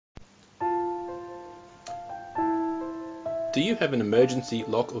Do you have an emergency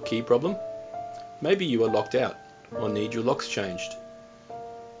lock or key problem? Maybe you are locked out or need your locks changed.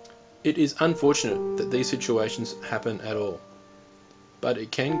 It is unfortunate that these situations happen at all, but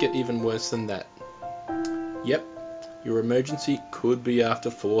it can get even worse than that. Yep, your emergency could be after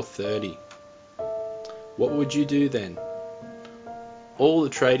 4:30. What would you do then? All the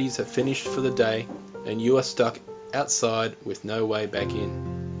tradies have finished for the day and you are stuck outside with no way back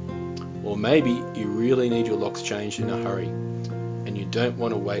in. Or maybe you really need your locks changed in a hurry and you don't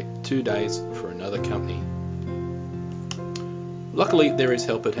want to wait 2 days for another company. Luckily, there is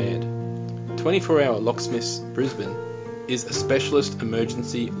help at hand. 24-hour Locksmiths-Brisbane is a specialist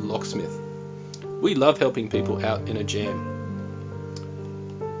emergency locksmith. We love helping people out in a jam.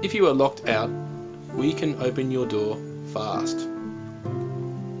 If you are locked out, we can open your door fast.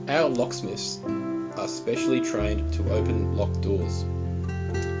 Our locksmiths are specially trained to open locked doors.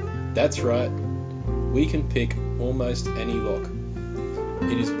 That's right, we can pick almost any lock.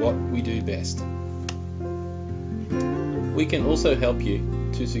 It is what we do best. We can also help you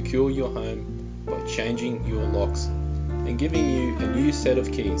to secure your home by changing your locks and giving you a new set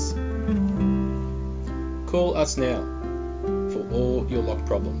of keys. Call us now for all your lock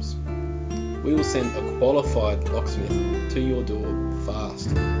problems. We will send a qualified locksmith to your door fast,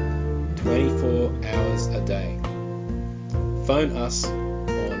 24 hours a day. Phone us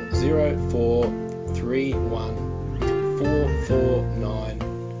on 0431 449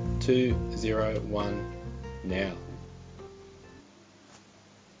 201 now.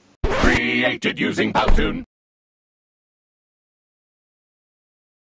 Created using Powtoon.